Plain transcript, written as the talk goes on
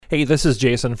Hey, this is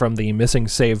Jason from the Missing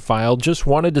Save File. Just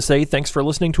wanted to say thanks for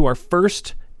listening to our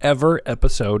first ever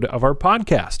episode of our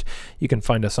podcast. You can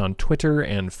find us on Twitter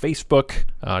and Facebook.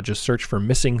 Just search for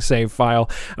Missing Save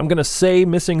File. I'm going to say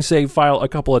Missing Save File a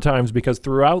couple of times because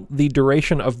throughout the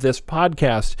duration of this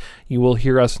podcast, you will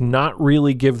hear us not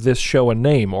really give this show a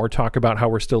name or talk about how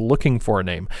we're still looking for a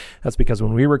name. That's because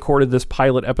when we recorded this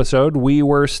pilot episode, we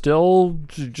were still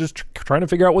just trying to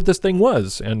figure out what this thing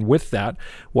was, and with that,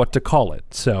 what to call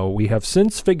it. So we have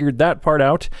since figured that part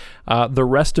out. The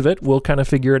rest of it, we'll kind of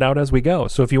figure it out as we go.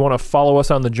 So if you want to follow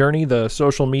us on the journey, the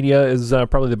social media is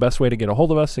probably the best way to get a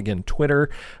hold of us. Again, Twitter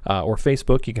or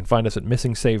Facebook. You can find us at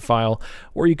Missing Save File,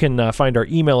 or you can find our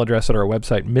email address at our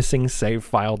website,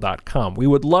 missingsavefile.com. We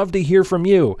would love to hear from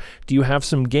you. Do you have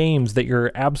some games that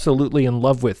you're absolutely in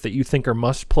love with that you think are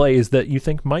must-plays that you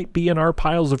think might be in our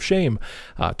piles of shame?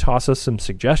 Toss us some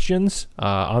suggestions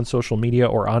on social media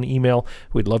or on email.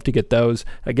 We'd love to get those.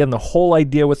 Again, the whole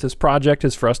idea with this project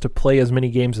is for us to play as many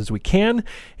games as we can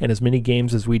and as many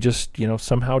games as we just,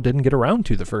 somehow didn't get around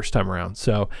to the first time around.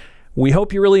 So we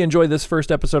hope you really enjoyed this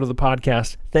first episode of the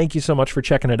podcast. Thank you so much for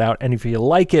checking it out. And if you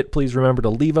like it, please remember to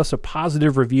leave us a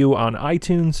positive review on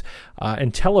iTunes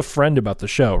and tell a friend about the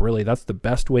show. Really, that's the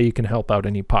best way you can help out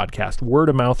any podcast. Word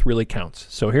of mouth really counts.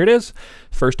 So here it is,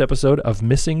 first episode of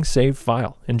Missing Save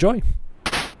File. Enjoy.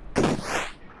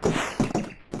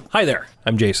 Hi there,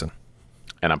 I'm Jason.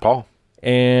 And I'm Paul.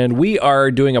 And we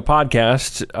are doing a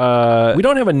podcast. We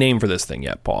don't have a name for this thing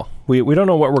yet, Paul. We don't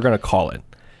know what we're going to call it.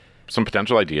 Some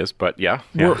potential ideas, but yeah.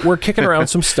 We're kicking around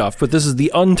some stuff, but this is the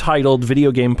Untitled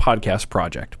Video Game Podcast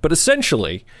Project. But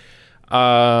essentially,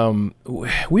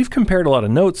 we've compared a lot of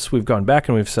notes. We've gone back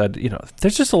and we've said,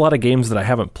 there's just a lot of games that I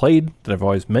haven't played that I've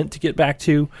always meant to get back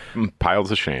to. Piles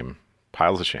of shame.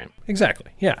 Piles of shame.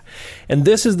 Exactly, yeah. And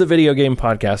this is the video game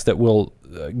podcast that will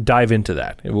dive into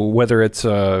that, whether it's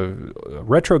a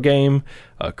retro game,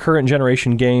 a current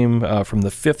generation game from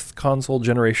the fifth console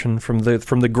generation, from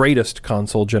the greatest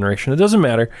console generation. It doesn't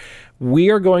matter. We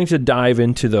are going to dive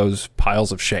into those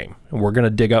piles of shame, and we're going to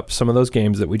dig up some of those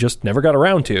games that we just never got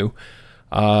around to,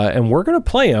 and we're going to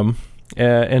play them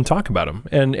and talk about them.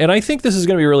 And I think this is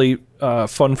going to be really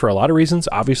fun for a lot of reasons.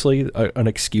 Obviously, an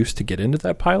excuse to get into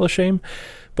that pile of shame.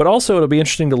 But also, it'll be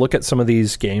interesting to look at some of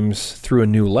these games through a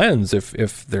new lens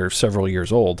if they're several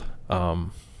years old.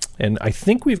 And I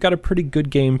think we've got a pretty good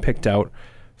game picked out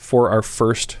for our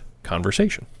first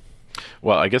conversation.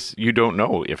 Well, I guess you don't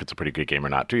know if it's a pretty good game or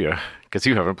not, do you? Because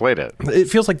you haven't played it. It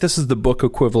feels like this is the book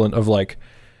equivalent of like,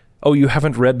 oh, you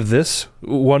haven't read this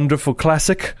wonderful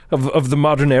classic of the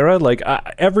modern era? Like,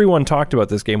 everyone talked about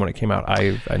this game when it came out.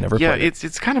 I never played it. Yeah,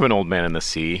 it's kind of an old man in the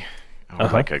sea.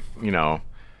 Like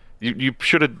you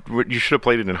should have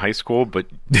played it in high school, but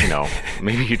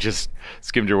maybe you just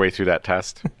skimmed your way through that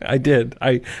test. I did.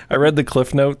 I read the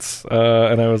Cliff Notes,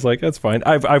 and I was like, that's fine.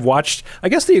 I've watched. I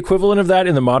guess the equivalent of that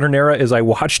in the modern era is I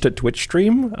watched a Twitch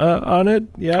stream on it.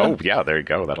 Yeah. Oh yeah, there you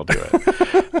go. That'll do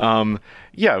it.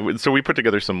 Yeah. So we put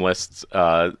together some lists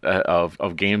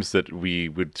of games that we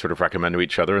would sort of recommend to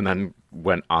each other, and then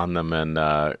went on them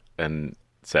and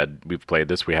said we've played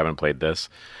this, we haven't played this,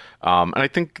 and I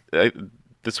think.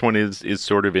 This one is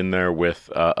sort of in there with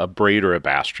a Braid or a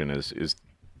Bastion is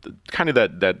kind of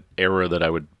that era that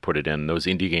I would put it in, those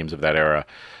indie games of that era.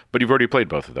 But you've already played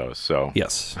both of those, so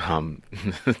yes,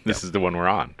 this is the one we're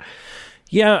on.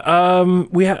 Yeah,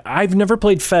 I've never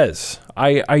played Fez.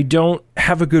 I don't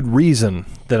have a good reason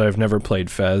that I've never played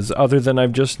Fez, other than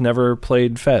I've just never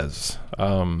played Fez.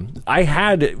 I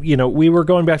had, we were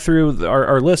going back through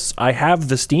our lists. I have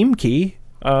the Steam key.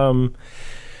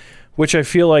 Which I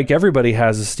feel like everybody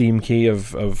has a Steam key of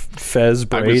Fez,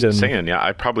 Braid, I was saying, yeah,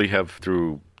 I probably have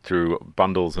through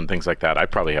bundles and things like that. I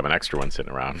probably have an extra one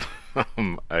sitting around.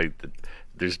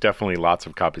 There's definitely lots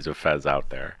of copies of Fez out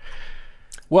there.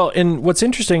 Well, and what's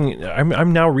interesting,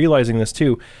 I'm now realizing this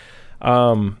too.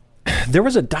 There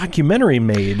was a documentary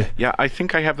made. Yeah, I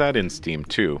think I have that in Steam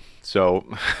too. So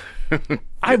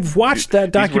I've watched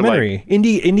that documentary,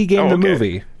 Indie Game the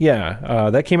movie. Yeah,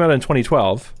 that came out in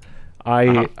 2012.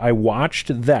 I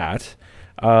watched that,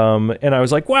 and I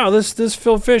was like, wow, this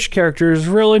Phil Fish character is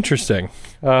real interesting.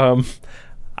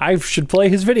 I should play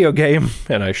his video game,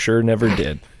 and I sure never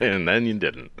did. And then you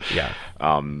didn't. Yeah.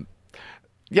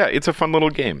 Yeah, it's a fun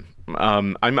little game.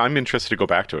 I'm interested to go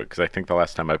back to it, because I think the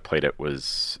last time I played it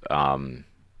was, I don't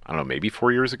know, maybe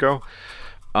 4 years ago.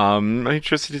 I'm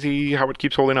interested to see how it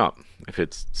keeps holding up, if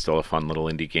it's still a fun little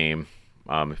indie game,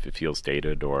 if it feels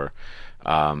dated, or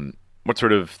what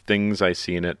sort of things I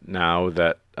see in it now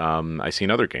that I see in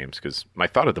other games. Because my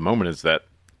thought at the moment is that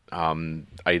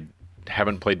I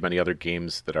haven't played many other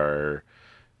games that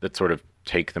sort of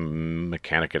take the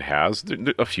mechanic it has.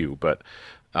 A few, but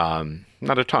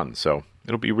not a ton. So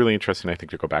it'll be really interesting, I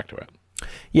think, to go back to it.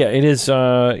 Yeah, it is.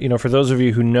 For those of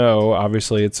you who know,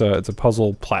 obviously it's a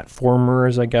puzzle platformer,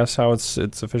 is I guess how it's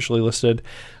officially listed.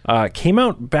 Came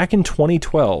out back in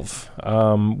 2012,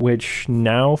 which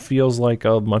now feels like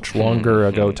a much longer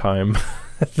ago time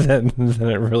than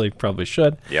it really probably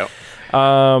should. Yep.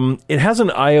 It has an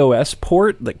iOS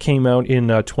port that came out in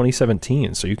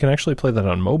 2017, so you can actually play that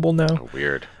on mobile now. Oh,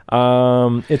 weird.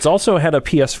 It's also had a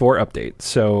PS4 update,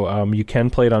 so you can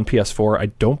play it on PS4. I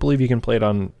don't believe you can play it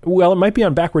on... Well, it might be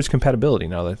on backwards compatibility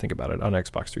now that I think about it, on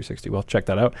Xbox 360. Well, check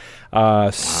that out.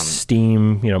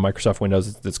 Steam, Microsoft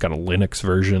Windows, it's got a Linux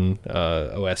version,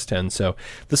 OS 10. So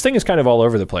this thing is kind of all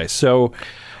over the place. So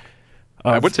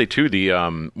I would say, too, the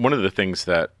one of the things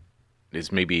that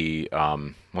is maybe,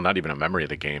 not even a memory of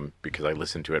the game, because I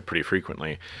listen to it pretty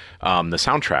frequently. The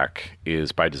soundtrack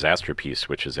is by Disaster Piece,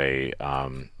 which is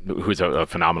who's a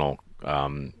phenomenal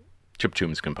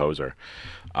chiptunes composer,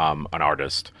 an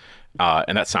artist,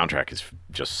 and that soundtrack is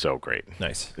just so great.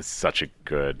 Nice. It's such a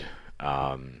good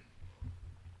soundtrack.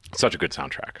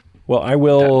 Well, I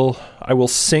will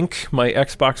sync my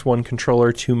Xbox One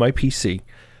controller to my PC.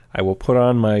 I will put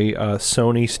on my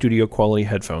Sony studio quality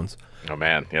headphones. Oh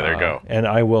man, yeah, there you go. And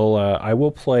I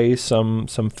will play some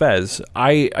Fez.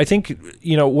 I think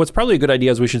what's probably a good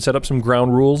idea is we should set up some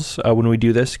ground rules when we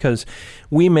do this, because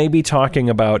we may be talking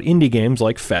about indie games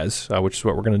like Fez, which is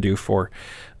what we're going to do for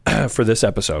this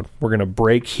episode. We're going to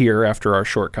break here after our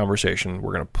short conversation.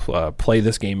 We're going to play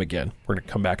this game again. We're going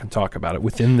to come back and talk about it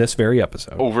within this very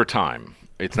episode. Over time,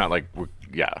 it's not like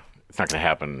it's not going to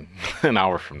happen an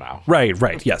hour from now. Right.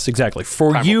 Yes, exactly.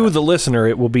 For you, the listener,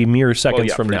 it will be mere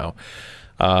seconds from now.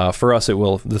 For us,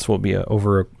 this will be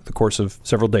over the course of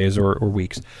several days or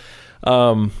weeks.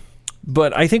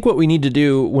 But I think what we need to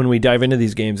do when we dive into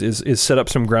these games is set up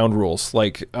some ground rules.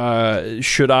 Like,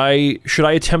 should I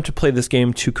attempt to play this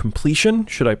game to completion?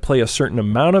 Should I play a certain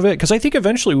amount of it? Because I think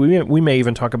eventually we may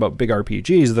even talk about big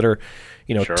RPGs that are,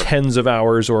 sure, tens of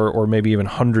hours or maybe even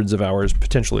hundreds of hours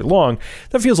potentially long.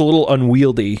 That feels a little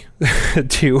unwieldy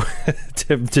to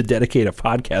dedicate a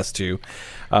podcast to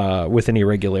with any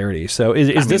regularity. So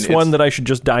is this one that I should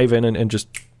just dive in and just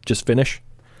finish?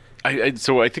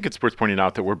 So I think it's worth pointing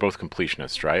out that we're both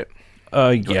completionists, right?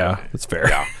 Yeah, that's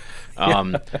fair.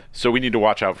 Yeah. So we need to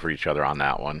watch out for each other on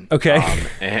that one. Okay.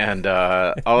 And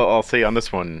I'll say on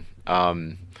this one,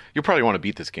 you'll probably want to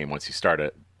beat this game once you start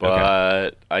it,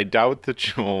 but I doubt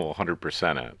that you'll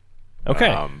 100% it.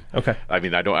 Okay. Okay. I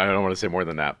mean, I don't want to say more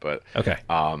than that, but okay.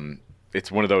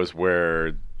 It's one of those where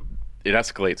it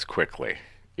escalates quickly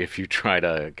if you try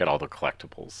to get all the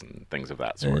collectibles and things of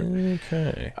that sort.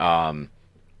 Okay.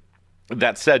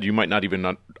 That said, you might not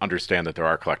even understand that there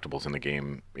are collectibles in the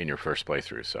game in your first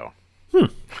playthrough. So,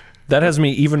 that has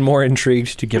me even more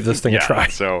intrigued to give this thing a try.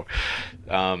 So,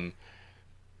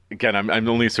 again, I'm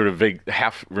only sort of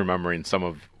half remembering some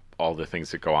of all the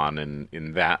things that go on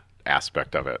in that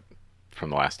aspect of it from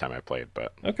the last time I played.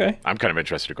 But okay, I'm kind of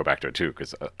interested to go back to it too,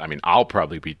 because I'll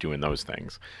probably be doing those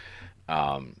things.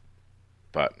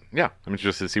 But yeah, I'm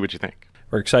interested to see what you think.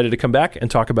 We're excited to come back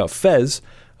and talk about Fez.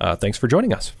 Thanks for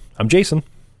joining us. I'm Jason.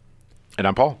 And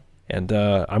I'm Paul. And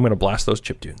I'm going to blast those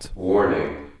chiptunes.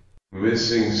 Warning.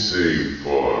 Missing save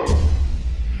file.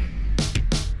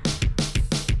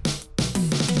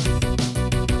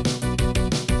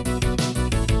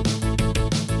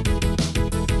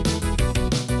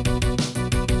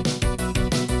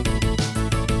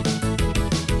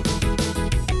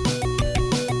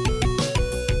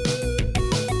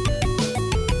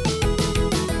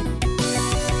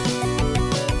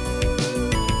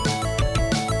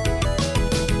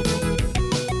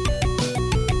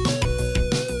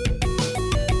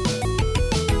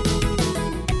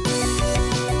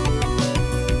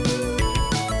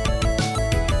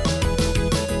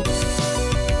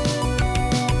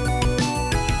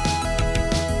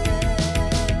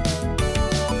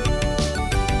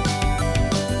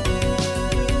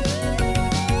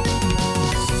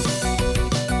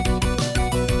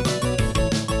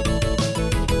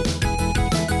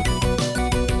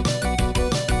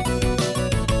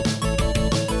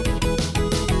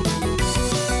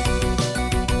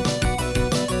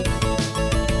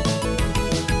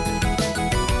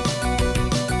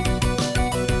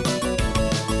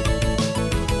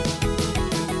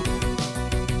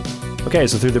 Okay,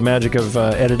 so through the magic of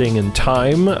editing and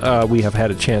time, we have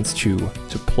had a chance to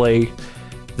play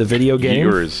the video game.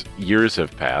 Years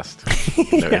have passed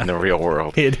in the real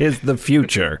world. It is the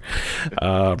future.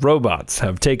 Robots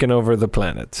have taken over the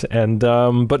planet,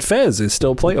 but Fez is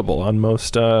still playable on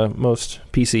most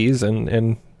PCs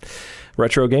and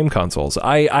retro game consoles.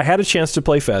 I had a chance to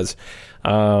play Fez.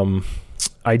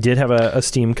 I did have a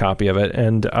Steam copy of it,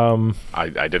 and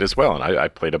I did as well, and I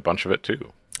played a bunch of it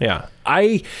too. Yeah,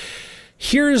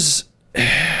 here's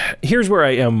where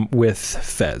I am with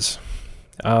Fez.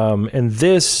 And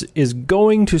this is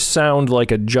going to sound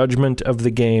like a judgment of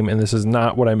the game, and this is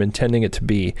not what I'm intending it to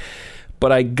be.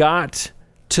 But I got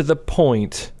to the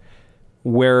point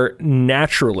where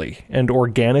naturally and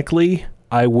organically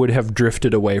I would have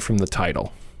drifted away from the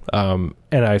title. And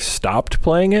I've stopped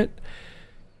playing it.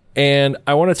 And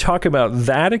I want to talk about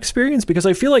that experience because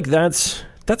I feel like that's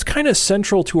kind of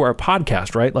central to our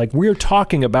podcast, right? Like we're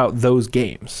talking about those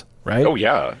games, right? Oh,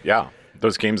 yeah. Yeah.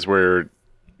 Those games where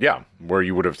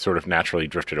you would have sort of naturally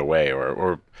drifted away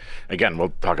or again,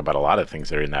 we'll talk about a lot of things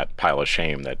that are in that pile of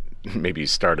shame that maybe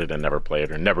started and never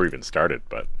played or never even started.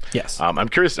 But yes, I'm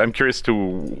curious to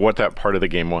what that part of the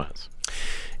game was.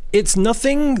 It's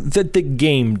nothing that the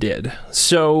game did.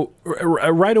 So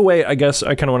right away, I guess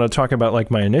I kind of want to talk about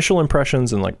like my initial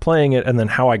impressions and like playing it and then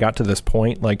how I got to this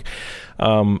point. Like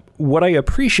what I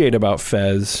appreciate about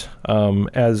Fez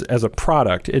as a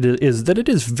product is that it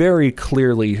is very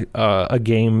clearly a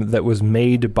game that was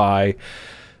made by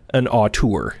an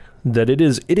auteur, that it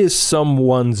is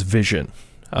someone's vision.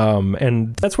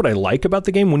 And that's what I like about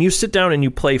the game. When you sit down and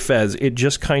you play Fez, it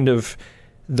just kind of...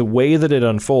 the way that it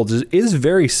unfolds is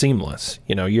very seamless.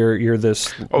 You know, you're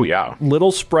this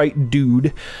little sprite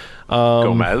dude.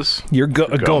 Gomez. You're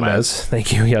Gomez.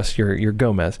 Thank you. Yes, you're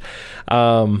Gomez.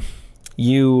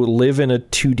 You live in a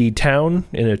 2D town,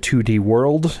 in a 2D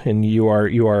world, and you are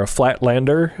a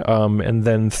flatlander. And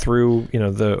then through,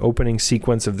 the opening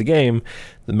sequence of the game,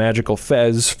 the magical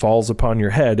Fez falls upon your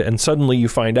head, and suddenly you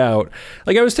find out.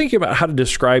 Like, I was thinking about how to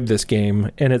describe this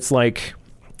game, and it's like...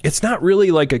 it's not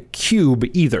really like a cube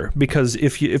either, because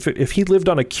if he lived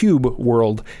on a cube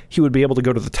world, he would be able to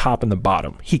go to the top and the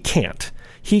bottom. He can't.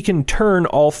 He can turn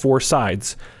all four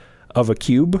sides of a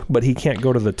cube, but he can't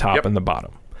go to the top and the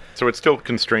bottom. So it's still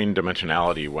constrained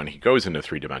dimensionality when he goes into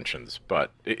 3 dimensions,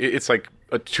 but it's like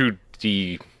a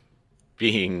 2D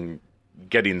being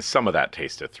getting some of that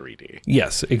taste of 3D.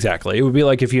 Yes, exactly. It would be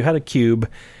like if you had a cube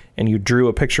and you drew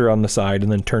a picture on the side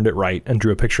and then turned it right and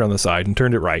drew a picture on the side and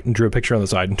turned it right and drew a picture on the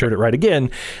side and turned it right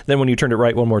again. Then when you turned it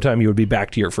right one more time, you would be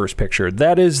back to your first picture.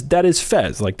 That is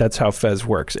Fez. Like, that's how Fez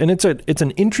works. And it's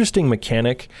an interesting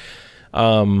mechanic.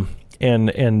 And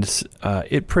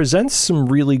it presents some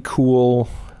really cool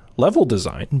level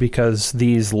design, because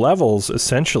these levels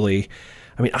essentially,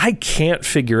 I mean, I can't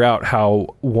figure out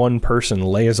how one person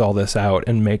lays all this out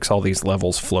and makes all these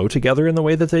levels flow together in the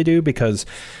way that they do, because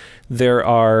there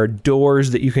are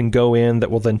doors that you can go in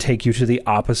that will then take you to the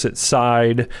opposite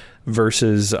side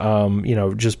versus,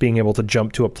 just being able to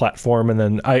jump to a platform. And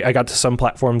then I got to some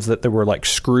platforms that there were like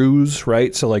screws,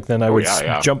 right? So like then I would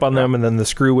jump on them and then the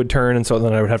screw would turn. And so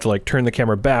then I would have to like turn the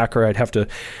camera back, or I'd have to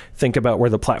think about where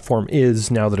the platform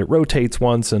is now that it rotates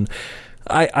once. And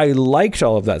I liked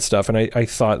all of that stuff. And I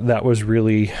thought that was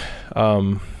really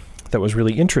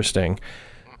interesting.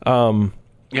 And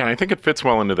I think it fits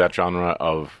well into that genre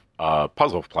of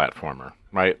puzzle platformer,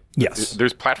 right? Yes.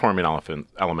 There's platforming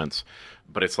elements,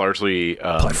 but it's largely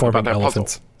platforming about that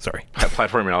elephants. Puzzle. Sorry.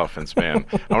 Platforming elephants, man.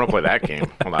 I want to play that game.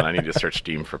 Hold on, I need to search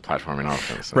Steam for platforming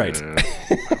elephants. Right.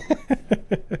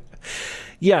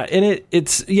 Yeah, and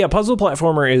it's puzzle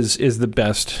platformer is the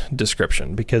best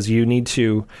description, because you need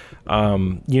to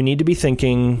be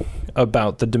thinking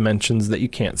about the dimensions that you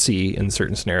can't see in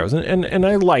certain scenarios, and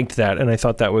I liked that, and I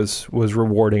thought that was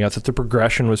rewarding. I thought the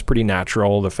progression was pretty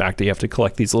natural. The fact that you have to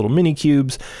collect these little mini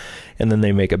cubes, and then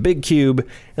they make a big cube,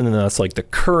 and then that's like the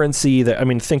currency that, I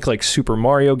mean, think like Super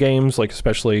Mario games, like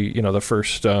especially, the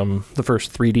first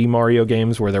 3D Mario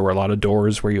games where there were a lot of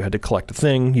doors where you had to collect a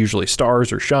thing, usually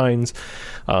stars or shines,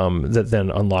 that then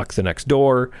unlock the next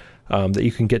door that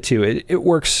you can get to. It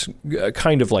works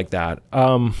kind of like that.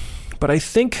 But I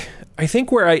think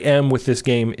where I am with this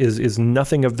game is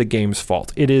nothing of the game's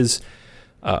fault. It is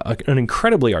an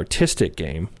incredibly artistic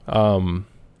game.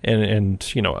 And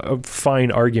a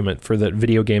fine argument for that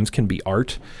video games can be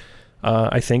art,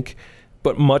 I think.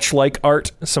 But much like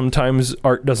art, sometimes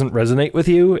art doesn't resonate with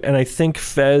you. And I think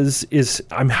Fez is...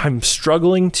 I'm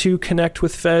struggling to connect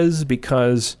with Fez,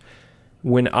 because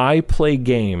when I play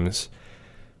games,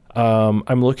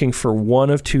 I'm looking for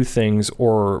one of two things,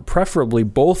 or preferably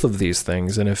both of these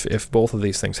things. And if both of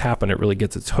these things happen, it really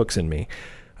gets its hooks in me.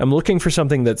 I'm looking for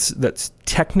something that's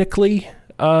technically...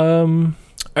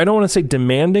 I don't want to say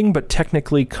demanding, but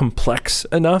technically complex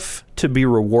enough to be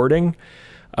rewarding.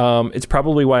 It's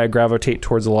probably why I gravitate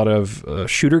towards a lot of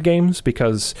shooter games,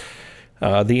 because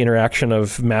the interaction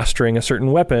of mastering a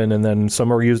certain weapon, and then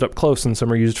some are used up close and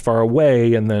some are used far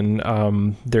away, and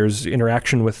then there's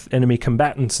interaction with enemy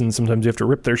combatants, and sometimes you have to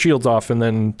rip their shields off and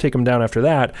then take them down after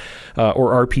that,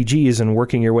 or RPGs and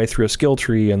working your way through a skill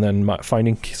tree and then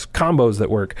finding combos that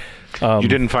work. You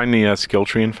didn't find the skill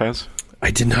tree in Fez? I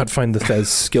did not find the Fez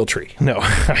skill tree. No,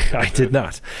 I did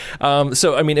not.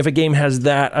 So, I mean, if a game has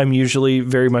that, I'm usually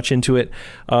very much into it.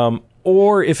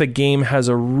 Or if a game has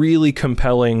a really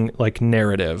compelling like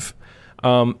narrative,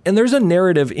 and there's a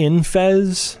narrative in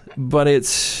Fez, but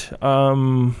it's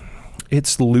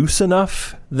loose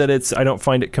enough that I don't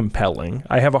find it compelling.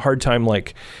 I have a hard time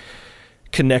like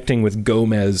connecting with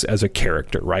Gomez as a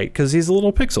character, right? Because he's a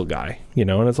little pixel guy,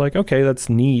 and it's like, okay, that's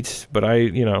neat, but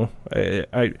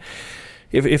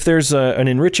If there's an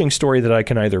enriching story that I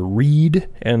can either read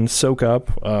and soak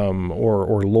up,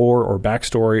 or lore or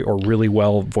backstory, or really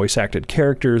well voice acted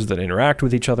characters that interact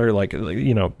with each other,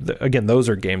 again, those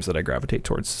are games that I gravitate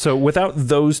towards. So without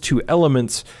those two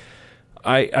elements,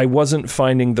 I wasn't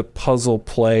finding the puzzle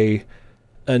play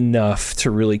enough to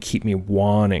really keep me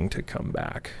wanting to come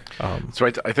back. So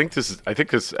I think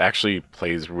this actually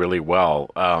plays really well.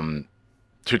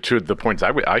 To the points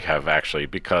I have, actually,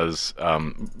 because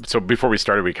so before we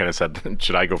started, we kind of said,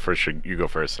 should I go first, should you go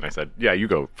first? And I said, yeah, you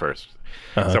go first.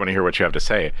 So I want to hear what you have to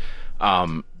say.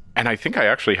 And I think I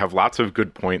actually have lots of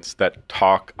good points that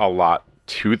talk a lot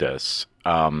to this,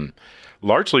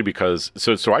 largely because,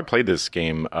 so I played this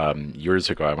game years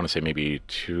ago. I want to say maybe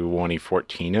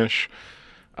 2014-ish.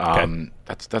 Okay.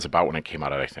 That's about when it came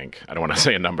out, I think. I don't want to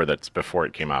say a number that's before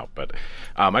it came out, but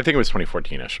I think it was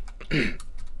 2014-ish.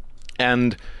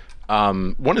 And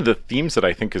one of the themes that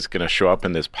I think is going to show up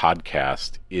in this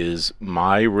podcast is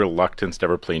my reluctance to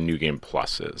ever play New Game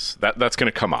Pluses. That's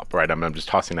going to come up, right? I'm just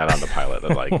tossing that on the pilot.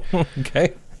 That like,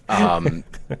 okay,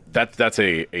 that's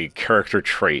a character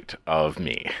trait of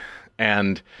me.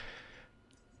 And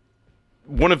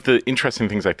one of the interesting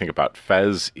things I think about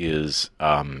Fez is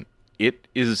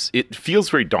it feels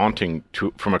very daunting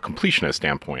from a completionist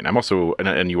standpoint. I'm also,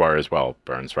 and you are as well,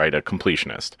 Burns, right? A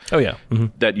completionist. Oh yeah. Mm-hmm.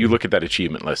 That you look at that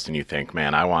achievement list and you think,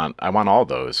 man, I want all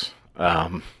those.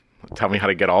 Tell me how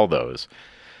to get all those.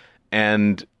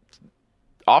 And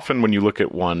often when you look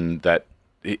at one that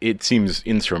it seems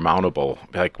insurmountable,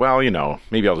 like, well,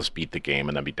 maybe I'll just beat the game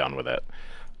and then be done with it.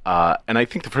 And I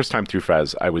think the first time through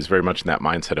Fez, I was very much in that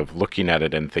mindset of looking at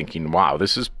it and thinking, wow,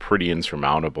 this is pretty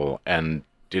insurmountable, and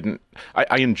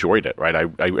I enjoyed it, right? I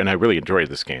really enjoyed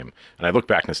this game, and I look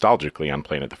back nostalgically on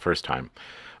playing it the first time.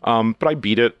 But I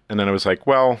beat it, and then I was like,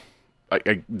 well,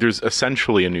 there's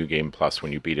essentially a New Game Plus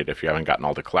when you beat it if you haven't gotten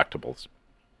all the collectibles.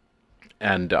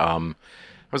 And I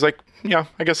was like, yeah,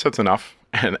 I guess that's enough,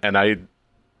 and I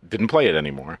didn't play it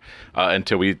anymore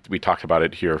until we talked about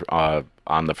it here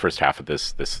on the first half of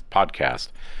this podcast.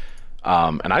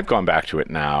 And I've gone back to it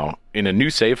now in a new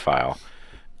save file,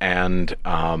 and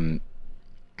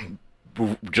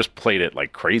just played it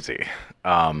like crazy.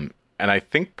 And I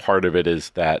think part of it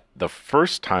is that the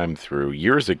first time through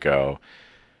years ago,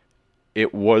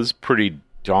 it was pretty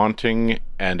daunting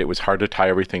and it was hard to tie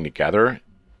everything together.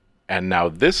 And now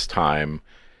this time,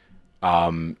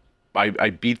 I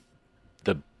beat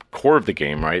the core of the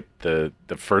game, right? The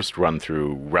first run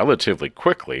through relatively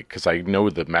quickly because I know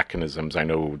the mechanisms, I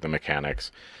know the mechanics.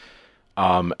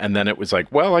 And then it was like,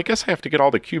 well, I guess I have to get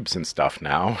all the cubes and stuff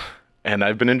now. And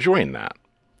I've been enjoying that.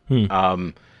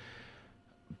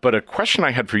 But a question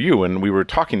I had for you, and we were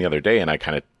talking the other day, and I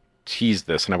kind of teased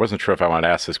this, and I wasn't sure if I wanted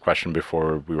to ask this question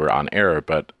before we were on air,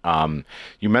 but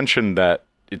you mentioned that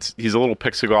he's a little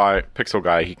pixel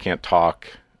guy. He can't talk.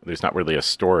 There's not really a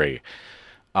story.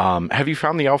 Have you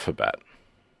found the alphabet?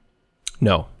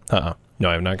 No. No,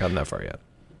 I have not gotten that far yet.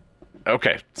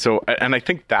 Okay. So, and I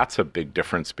think that's a big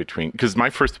difference because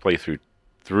my first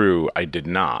playthrough I did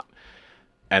not.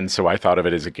 And so I thought of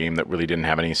it as a game that really didn't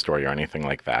have any story or anything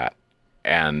like that.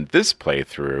 And this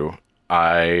playthrough,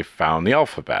 I found the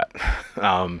alphabet.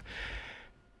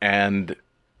 And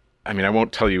I mean, I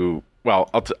won't tell you, well,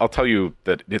 I'll tell you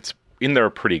that it's in there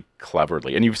pretty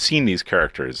cleverly. And you've seen these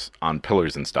characters on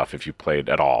pillars and stuff if you played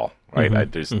at all,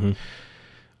 right?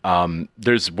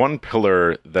 There's one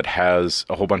pillar that has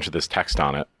a whole bunch of this text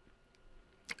on it.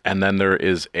 And then there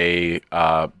is a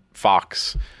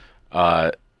fox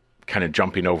kind of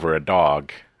jumping over a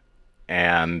dog,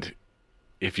 and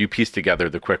if you piece together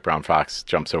the quick brown fox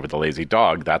jumps over the lazy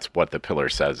dog, that's what the pillar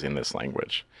says in this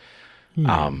language,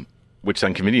 which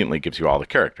then conveniently gives you all the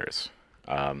characters.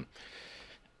 And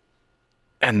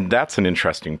that's an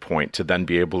interesting point to then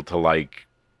be able to like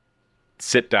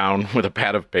sit down with a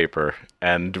pad of paper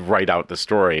and write out the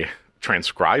story,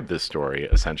 transcribe the story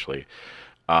essentially,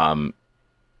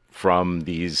 from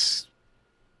these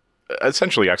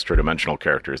essentially extra-dimensional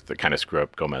characters that kind of screw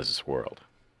up Gomez's world.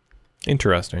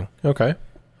 Interesting. Okay.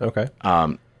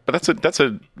 But that's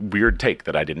a weird take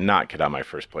that I did not get on my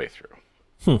first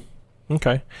playthrough.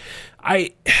 Okay.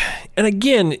 And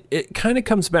again, it kind of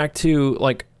comes back to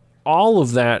like all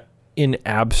of that in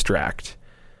abstract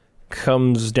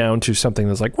comes down to something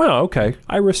that's like, wow, okay,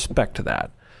 I respect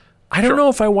that. I don't know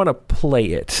if I want to play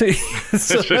it. So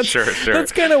Sure.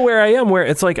 That's kind of where I am. Where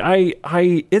it's like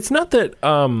it's not that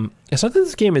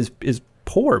this game is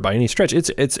poor by any stretch.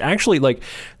 It's actually like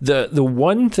the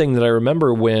one thing that I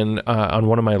remember when on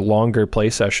one of my longer play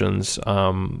sessions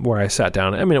where I sat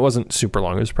down. I mean, it wasn't super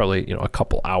long. It was probably a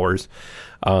couple hours.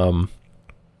 I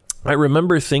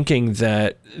remember thinking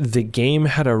that the game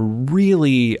had a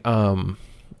really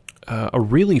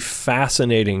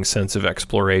fascinating sense of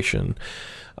exploration.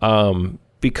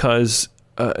 Because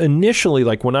initially,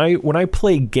 like when I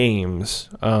play games,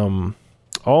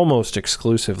 almost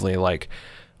exclusively, like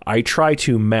I try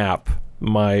to map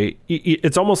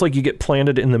it's almost like you get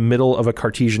planted in the middle of a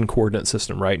Cartesian coordinate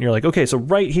system, right? And you're like, okay, so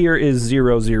right here is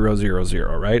 0, 0, 0,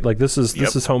 0, right? Like this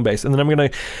is home base. And then I'm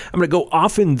gonna go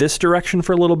off in this direction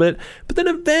for a little bit, but then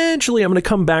eventually I'm gonna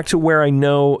come back to where I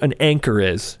know an anchor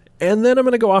is. And then I'm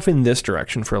going to go off in this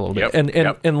direction for a little bit.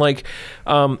 And like,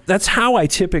 that's how I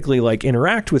typically like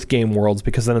interact with game worlds,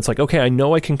 because then it's like, okay, I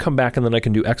know I can come back and then I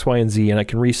can do X, Y, and Z and I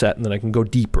can reset and then I can go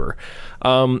deeper.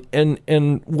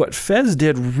 And what Fez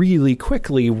did really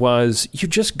quickly was you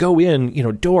just go in,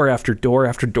 door after door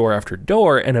after door after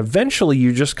door. And eventually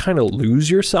you just kind of lose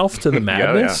yourself to the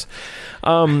madness.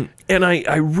 And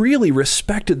I really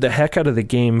respected the heck out of the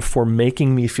game for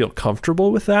making me feel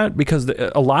comfortable with that, because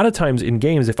a lot of times in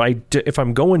games, if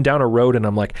I'm going down a road and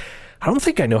I'm like, I don't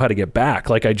think I know how to get back,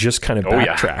 like I just kind of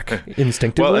backtrack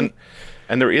instinctively. Well,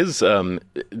 and there is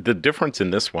the difference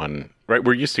in this one, right?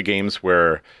 We're used to games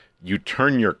where you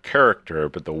turn your character,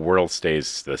 but the world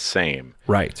stays the same.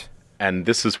 Right. And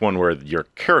this is one where your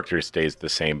character stays the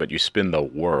same, but you spin the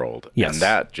world. Yes. And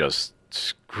that just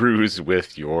screws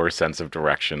with your sense of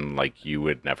direction like you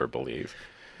would never believe.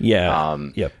 Yeah.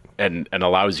 Yep. And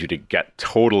allows you to get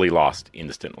totally lost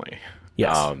instantly.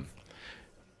 Yes.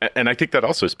 And I think that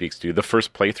also speaks to the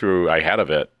first playthrough I had of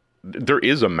it. There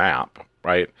is a map,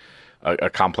 right? A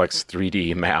complex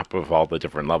 3D map of all the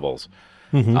different levels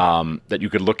that you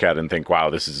could look at and think, wow,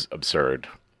 this is absurd.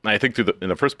 And I think in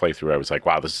the first playthrough, I was like,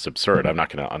 wow, this is absurd. I'm not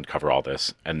going to uncover all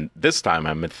this. And this time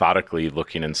I'm methodically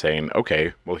looking and saying,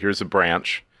 okay, well, here's a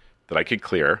branch that I could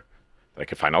clear, that I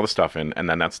could find all the stuff in, and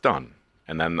then that's done.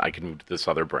 And then I can move to this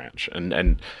other branch,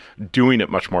 and doing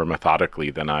it much more methodically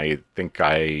than I think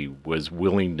I was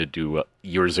willing to do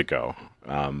years ago,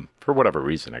 for whatever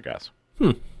reason, I guess.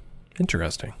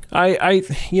 Interesting.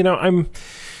 I'm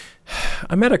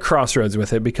at a crossroads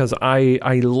with it, because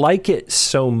I like it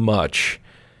so much.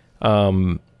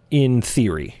 In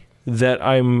theory, that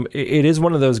it is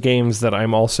one of those games that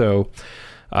I'm also,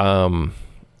 I'm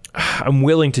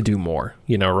willing to do more,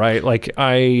 right? Like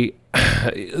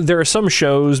there are some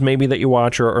shows maybe that you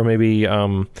watch or maybe,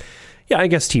 I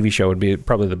guess TV show would be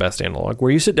probably the best analog, where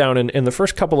you sit down and in the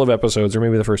first couple of episodes, or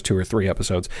maybe the first 2 or 3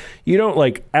 episodes, you don't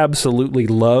like absolutely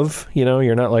love,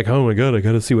 you're not like, oh my God, I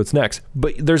got to see what's next.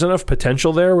 But there's enough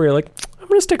potential there where you're like, I'm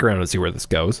going to stick around and see where this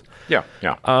goes. Yeah.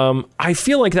 I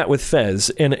feel like that with Fez.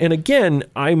 And again,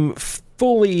 I'm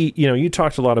fully, you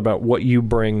talked a lot about what you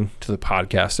bring to the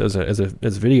podcast as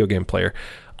a video game player.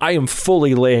 I am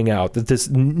fully laying out that this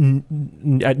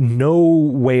at no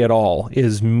way at all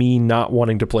is me not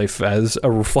wanting to play Fez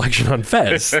a reflection on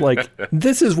Fez. Like,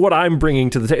 this is what I'm bringing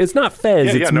to the table. It's not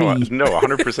Fez, it's me. No,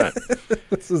 100%.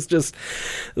 This is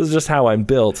just how I'm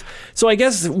built. So I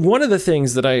guess one of the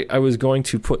things that I was going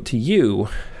to put to you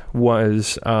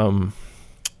was, so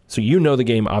the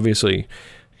game obviously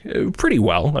pretty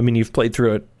well. I mean, you've played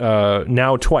through it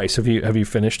now twice. Have you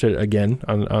finished it again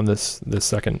on this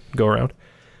second go around?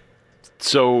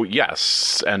 So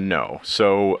yes and no.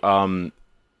 So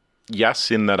yes,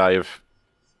 in that I've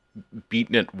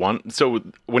beaten it once. So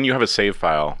when you have a save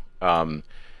file, the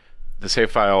save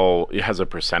file has a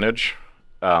percentage,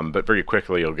 but very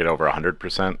quickly you'll get over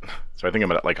 100%. So I think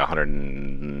I'm at like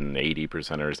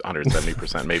 180% or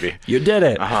 170% maybe. You did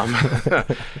it.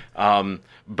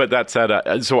 But that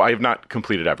said, so I have not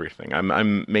completed everything.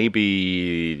 I'm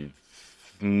maybe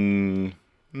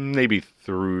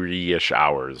 3-ish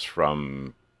hours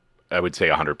from, I would say,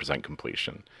 100%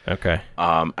 completion. Okay.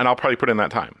 And I'll probably put in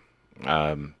that time.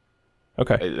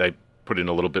 Okay. I put in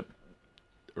a little bit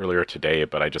earlier today,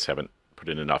 but I just haven't put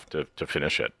in enough to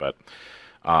finish it. But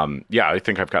I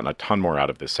think I've gotten a ton more out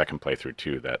of this second playthrough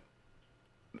too. That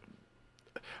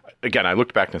again, I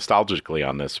looked back nostalgically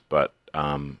on this, but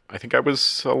I think I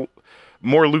was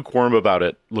more lukewarm about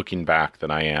it looking back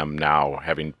than I am now,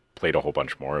 having played a whole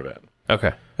bunch more of it.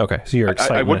 Okay. So your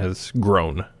excitement has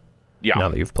grown. Yeah. Now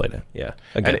that you've played it. Yeah.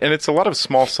 And it's a lot of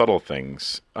small, subtle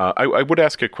things. I would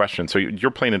ask a question. So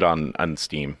you're playing it on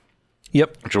Steam.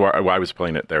 Yep. Which is why I was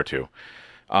playing it there too.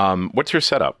 What's your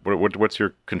setup? What's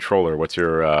your controller? What's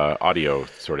your audio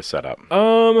sort of setup?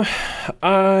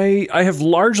 I have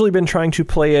largely been trying to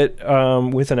play it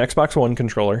with an Xbox One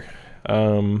controller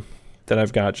that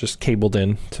I've got just cabled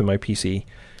in to my PC.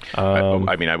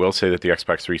 I mean, I will say that the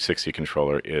Xbox 360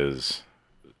 controller is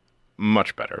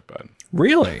much better, but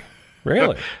Really?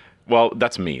 well,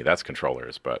 that's me. That's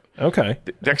controllers, but Okay.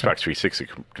 the Xbox 360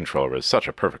 controller is such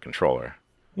a perfect controller.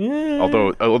 Yeah.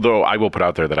 Although I will put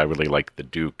out there that I really like the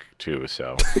Duke too.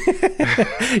 So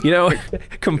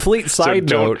Complete side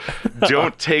note.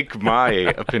 Don't take my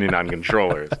opinion on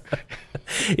controllers.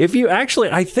 If you actually,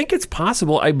 I think it's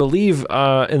possible, I believe,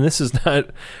 and this is not,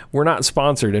 we're not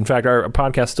sponsored. In fact, our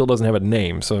podcast still doesn't have a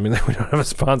name, so I mean, we don't have a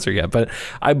sponsor yet, but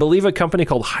I believe a company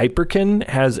called Hyperkin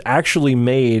has actually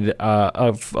made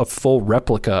a full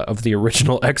replica of the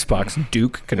original Xbox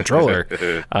Duke controller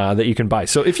that you can buy.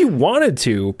 So if you wanted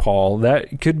to, Paul,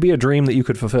 that could be a dream that you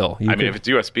could fulfill. If it's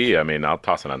USB, I'll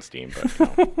toss it on Steam,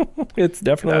 but it's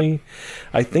definitely,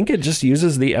 I think it just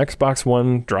uses the Xbox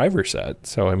One driver set.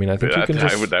 So, I mean, I think you can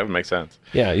that would make sense.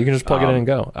 Yeah, you can just plug it in and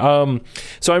go.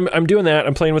 So I'm doing that.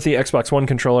 I'm playing with the Xbox One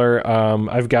controller.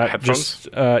 I've got headphones?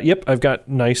 I've got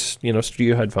nice,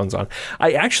 studio headphones on.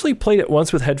 I actually played it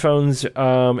once with headphones,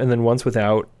 and then once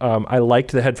without. I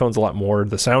liked the headphones a lot more.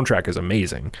 The soundtrack is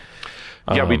amazing.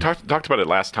 Yeah, we talked about it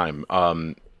last time.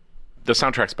 The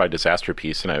soundtrack's by Disaster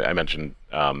Piece, and I mentioned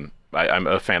I'm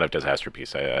a fan of Disaster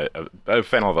Piece. I'm a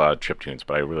fan of chiptunes,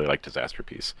 but I really like Disaster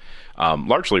Piece,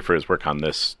 largely for his work on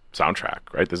this soundtrack.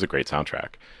 Right, this is a great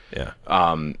soundtrack. Yeah.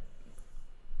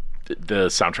 The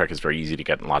soundtrack is very easy to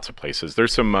get in lots of places.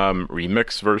 There's some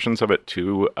remix versions of it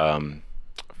too.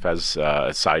 Fez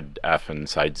Side F and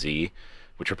Side Z,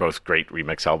 which are both great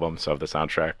remix albums of the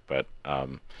soundtrack. But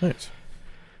Nice.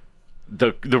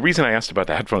 The reason I asked about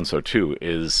the headphones though too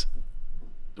is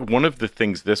one of the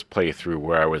things this playthrough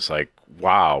where I was like,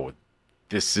 wow,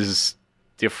 this is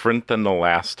different than the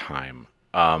last time,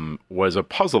 was a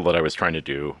puzzle that I was trying to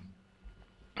do.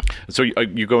 So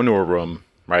you go into a room,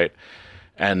 right?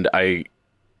 And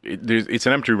it's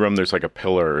an empty room. There's like a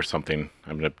pillar or something.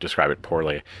 I'm going to describe it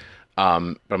poorly. But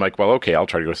I'm like, well, okay, I'll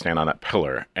try to go stand on that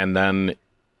pillar. And then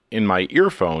in my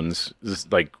earphones,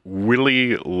 this like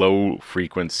really low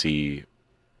frequency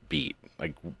beat,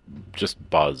 like just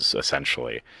buzz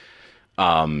essentially.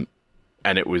 And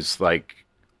it was like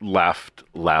left,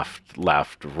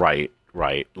 right,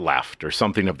 left, or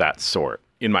something of that sort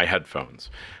in my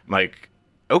headphones. I'm like,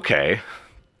 okay.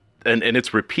 And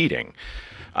it's repeating.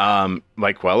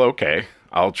 Like, well, okay,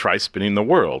 I'll try spinning the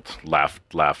world. Left,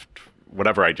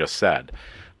 whatever I just said.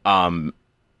 And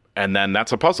then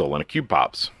that's a puzzle and a cube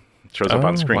pops. It shows up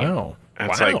on screen. Wow. And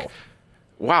it's like,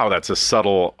 wow, that's a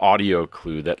subtle audio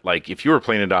clue that, like, if you were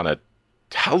playing it on a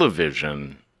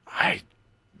television,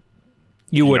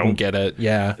 you wouldn't get it.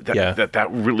 Yeah. That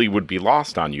really would be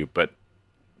lost on you. But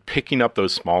picking up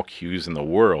those small cues in the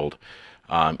world,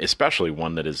 especially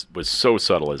one that was so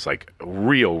subtle as like a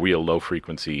real low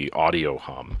frequency audio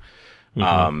hum,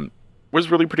 was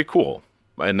really pretty cool.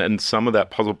 And some of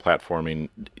that puzzle platforming,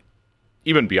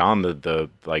 even beyond the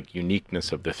like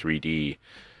uniqueness of the 3D,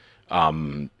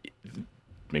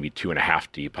 maybe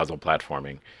 2.5D puzzle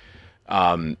platforming,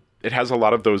 it has a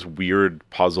lot of those weird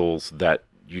puzzles that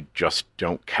you just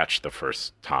don't catch the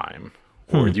first time,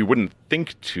 or you wouldn't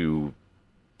think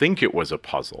it was a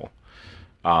puzzle.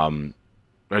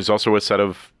 There's also a set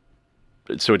of,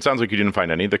 so it sounds like you didn't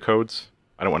find any of the codes.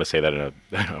 I don't want to say that in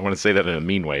a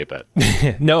mean way, but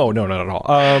no, not at all.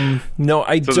 No,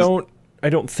 I don't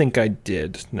think I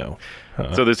did. No.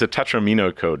 So there's a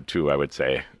Tetramino code too, I would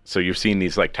say. So you've seen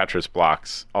these like Tetris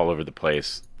blocks all over the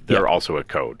place. They're also a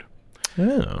code.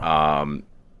 Oh.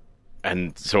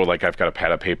 And so like I've got a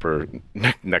pad of paper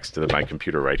next to my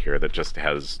computer right here that just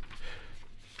has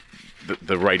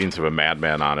the writings of a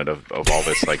madman on it of all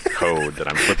this like code that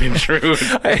I'm flipping through.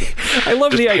 I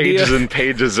love the idea. Pages and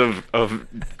pages of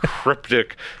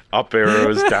cryptic up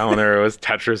arrows, down arrows,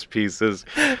 Tetris pieces.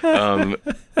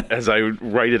 As I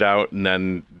write it out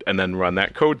and then run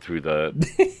that code through the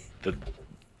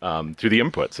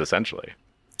inputs essentially.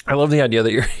 I love the idea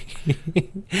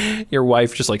that your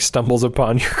wife just like stumbles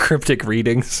upon your cryptic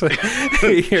readings,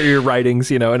 your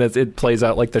writings, and it plays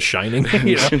out like The Shining.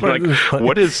 Like,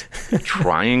 what is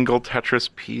triangle Tetris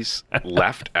piece,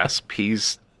 left S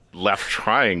piece, left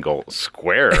triangle,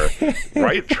 square,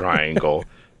 right triangle,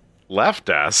 left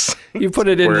S. You put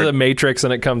it into the Matrix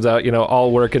and it comes out,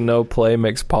 all work and no play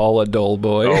makes Paul a dull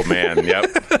boy. Oh, man,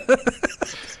 yep.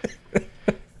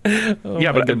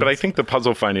 But I think the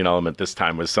puzzle finding element this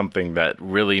time was something that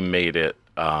really made it,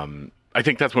 I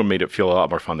think that's what made it feel a lot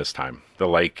more fun this time.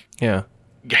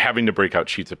 Having to break out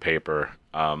sheets of paper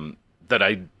that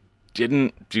I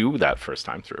didn't do that first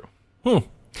time through.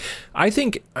 I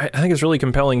think it's really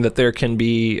compelling that there can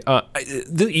be.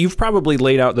 You've probably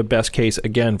laid out the best case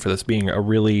again for this being a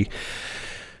really,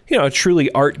 a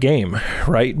truly art game,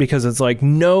 right? Because it's like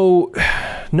no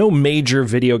major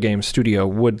video game studio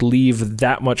would leave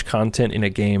that much content in a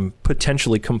game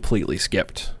potentially completely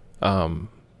skipped.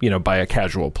 By a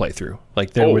casual playthrough.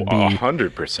 Like there would be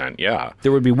 100%, yeah.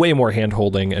 There would be way more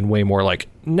hand-holding and way more like,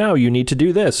 now you need to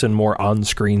do this, and more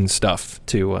on-screen stuff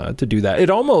to do that. It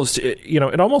almost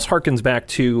harkens back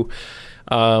to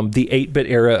the 8-bit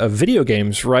era of video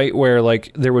games, right? Where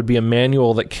like there would be a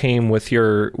manual that came with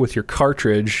your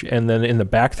cartridge, and then in the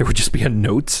back there would just be a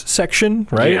notes section,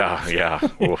 right? Yeah.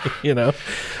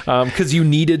 Because you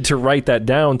needed to write that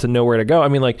down to know where to go. I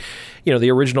mean, like,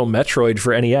 the original Metroid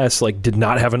for NES like did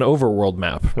not have an overworld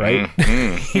map, right?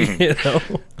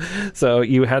 So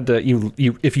you had to you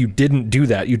if you didn't do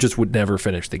that, you just would never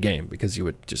finish the game because you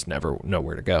would just never know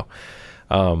where to go.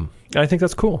 I think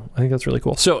that's cool. I think that's really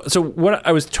cool. So what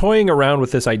I was toying around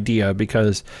with this idea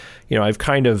because,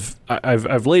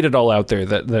 I've laid it all out there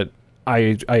that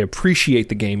I appreciate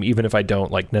the game even if I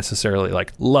don't like necessarily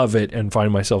like love it and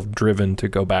find myself driven to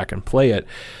go back and play it.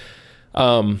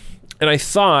 And I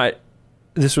thought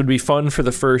this would be fun for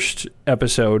the first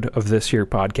episode of this here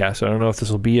podcast. I don't know if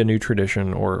this will be a new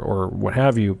tradition or what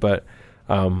have you, but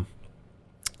I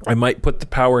might put the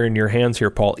power in your hands here,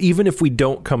 Paul, even if we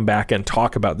don't come back and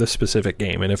talk about this specific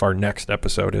game, and if our next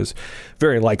episode is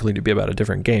very likely to be about a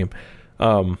different game.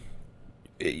 I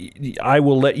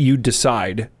will let you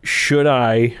decide, should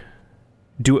I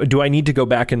do I need to go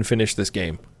back and finish this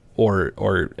game,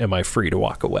 or am I free to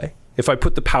walk away? If I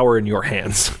put the power in your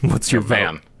hands, what's your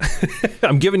vote?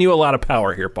 I'm giving you a lot of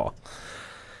power here, Paul.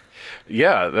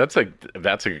 Yeah, that's a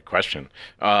good question.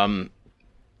 I'm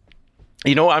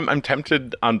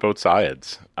tempted on both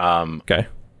sides. Okay.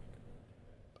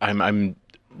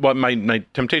 My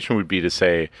temptation would be to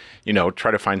say,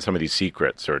 try to find some of these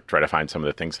secrets or try to find some of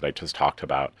the things that I just talked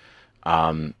about.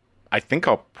 I think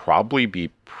I'll probably be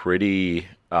pretty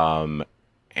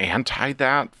anti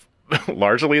that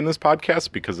largely in this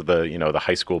podcast because of the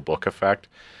high school book effect.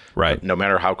 Right. No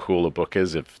matter how cool a book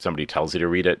is, if somebody tells you to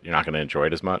read it, you're not going to enjoy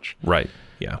it as much. Right.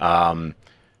 Yeah.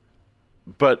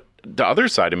 But the other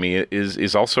side of me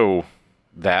is also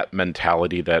that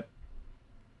mentality that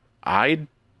I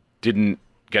didn't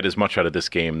get as much out of this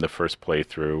game the first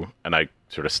playthrough, and I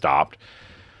sort of stopped.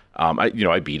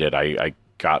 I beat it. I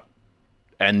got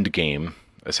end game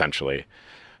essentially,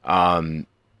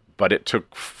 but it took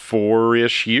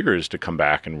 4-ish years to come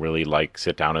back and really like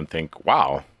sit down and think,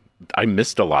 wow, I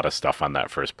missed a lot of stuff on that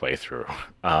first playthrough,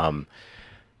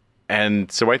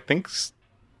 and so I think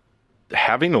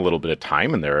having a little bit of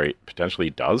time in there potentially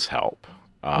does help.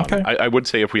 Okay. I would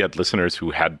say if we had listeners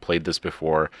who had played this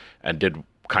before and did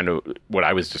kind of what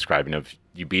I was describing of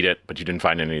you beat it, but you didn't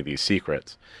find any of these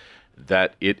secrets,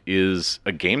 that it is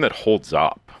a game that holds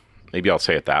up. Maybe I'll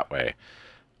say it that way.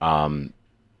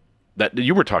 That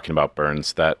you were talking about,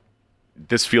 Burns, that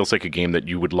this feels like a game that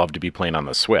you would love to be playing on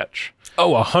the Switch.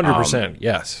 Oh, 100%.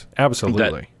 Yes,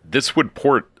 absolutely. This would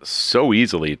port so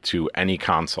easily to any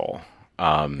console.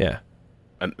 Yeah.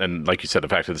 And like you said, the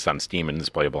fact that it's on Steam and is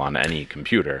playable on any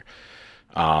computer,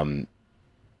 it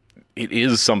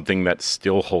is something that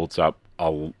still holds up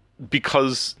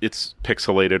because it's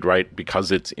pixelated, right?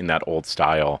 Because it's in that old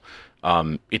style.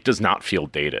 It does not feel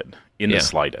dated in the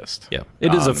slightest. Yeah,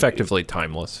 it is effectively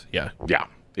timeless. Yeah. Yeah.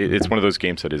 It's one of those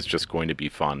games that is just going to be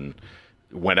fun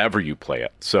whenever you play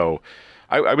it. So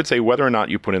I would say whether or not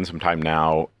you put in some time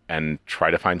now and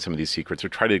try to find some of these secrets or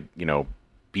try to,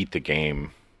 beat the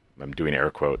game, I'm doing air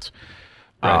quotes.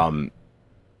 Right.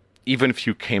 Even if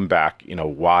you came back in a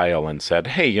while and said,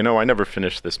 hey, I never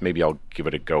finished this, maybe I'll give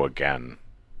it a go again.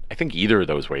 I think either of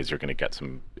those ways are going to get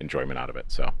some enjoyment out of it.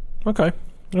 So Okay,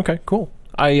 cool.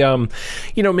 I,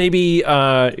 maybe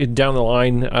down the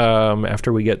line,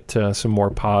 after we get some more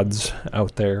pods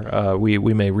out there, we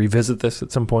may revisit this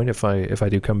at some point if I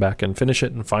do come back and finish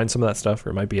it and find some of that stuff,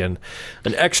 or it might be an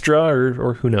extra,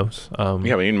 or who knows. We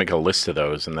need to make a list of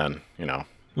those, and then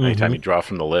anytime you draw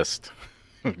from the list,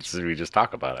 we just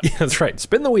talk about it. Yeah, that's right.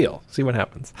 Spin the wheel, see what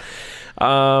happens.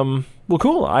 Well,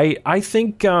 cool. I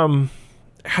think, I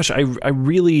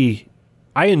really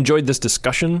I enjoyed this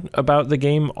discussion about the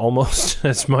game almost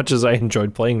as much as I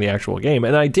enjoyed playing the actual game,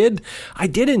 and I did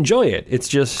enjoy it. It's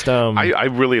just I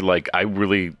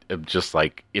really am just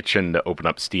like itching to open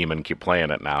up Steam and keep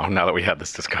playing it now that we had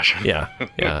this discussion. Yeah,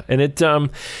 and it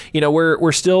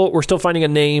we're still finding a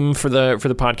name for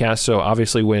the podcast. So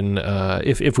obviously, when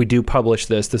if we do publish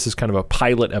this is kind of a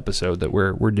pilot episode that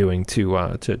we're doing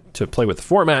to play with the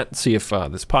format, see if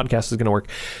this podcast is going to work.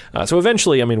 So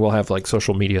eventually, I mean, we'll have like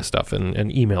social media stuff and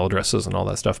email addresses and all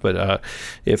that stuff. But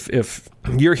if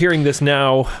you're hearing this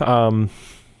now,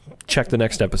 check the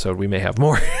next episode. We may have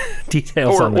more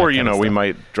details on that. Or we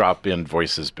might drop in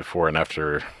voices before and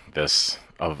after this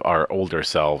of our older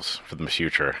selves for the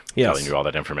future, telling you all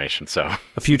that information. So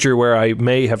a future where I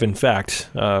may have in fact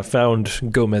found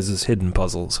Gomez's hidden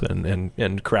puzzles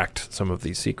and cracked some of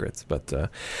these secrets. But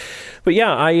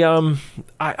yeah,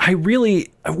 I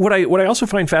really what I also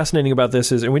find fascinating about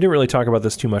this is, and we didn't really talk about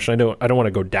this too much. And I don't want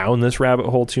to go down this rabbit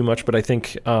hole too much, but I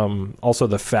think also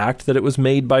the fact that it was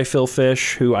made by Phil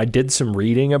Fish, who I did some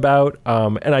reading about,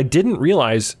 and I didn't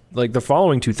realize like the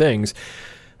following two things.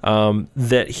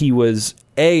 That he was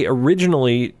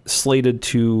originally slated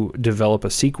to develop a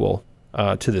sequel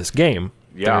to this game.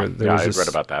 Yeah, I read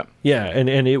about that. Yeah,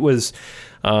 and it was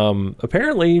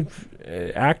apparently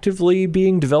actively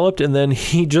being developed, and then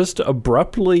he just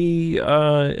abruptly,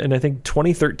 in I think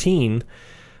 2013,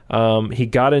 he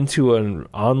got into an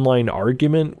online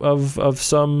argument of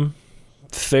some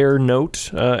fair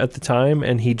note at the time,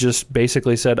 and he just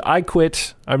basically said, "I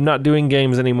quit. I'm not doing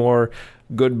games anymore.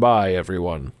 Goodbye,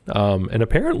 everyone." And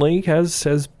apparently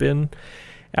has been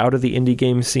out of the indie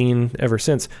game scene ever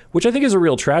since, which I think is a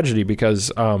real tragedy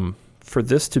because for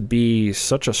this to be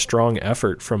such a strong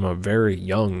effort from a very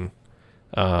young,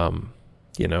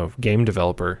 game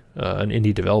developer, an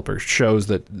indie developer, shows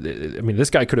that, I mean, this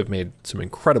guy could have made some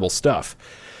incredible stuff.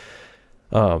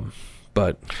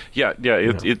 But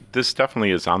this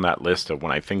definitely is on that list of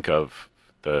when I think of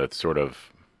the sort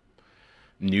of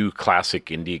new classic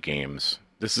indie games.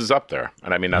 This is up there,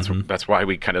 and I mean that's why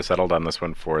we kind of settled on this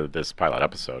one for this pilot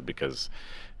episode, because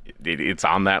it's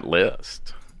on that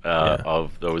list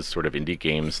of those sort of indie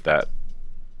games that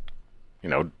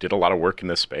did a lot of work in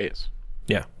this space.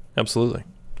 Yeah, absolutely.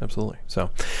 So,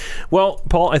 well,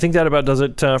 Paul, I think that about does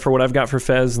it for what I've got for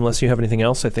Fez. Unless you have anything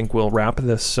else, I think we'll wrap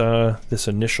this this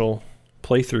initial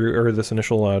playthrough or this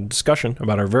initial discussion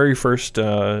about our very first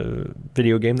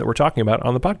video game that we're talking about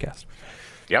on the podcast.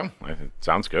 Yeah, it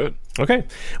sounds good. Okay.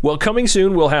 Well, coming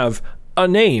soon, we'll have a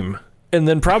name and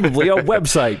then probably a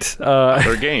website.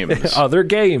 Other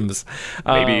games.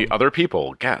 Maybe other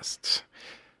people, guests,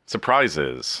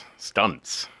 surprises,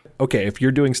 stunts. Okay, if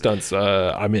you're doing stunts,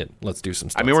 I'm in. Let's do some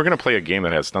stunts. I mean, we're going to play a game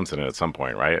that has stunts in it at some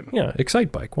point, right? Yeah,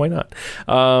 Excite Bike. Why not?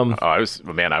 I was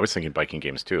thinking biking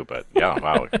games too, but yeah,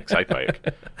 wow, Excite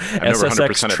Bike. I've never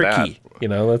 100% tricky. At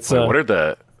that. Let's. What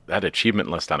are that achievement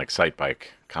list on Excite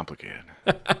Bike? Complicated.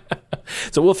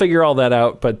 So we'll figure all that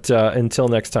out. But until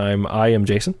next time, I am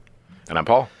Jason, and I'm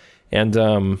Paul.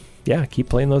 And keep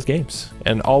playing those games,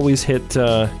 and always hit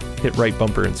right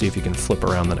bumper and see if you can flip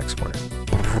around the next corner.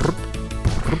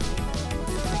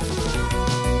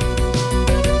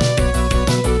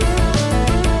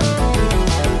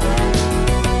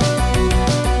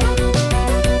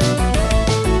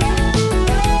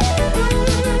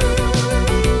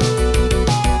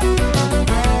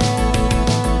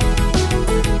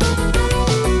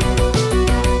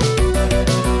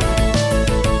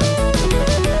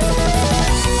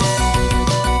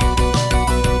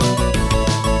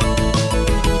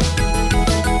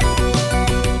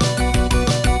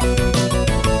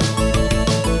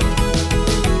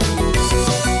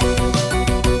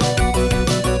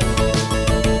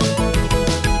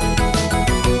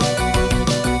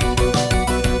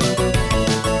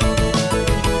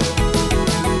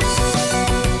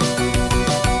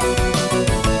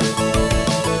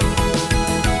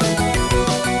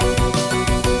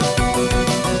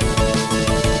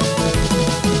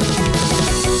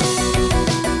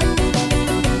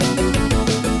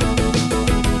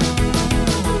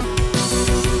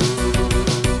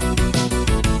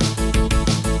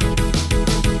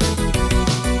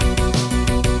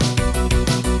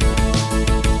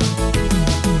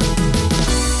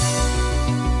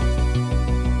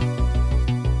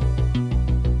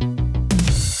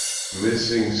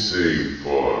 Missing save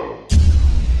file.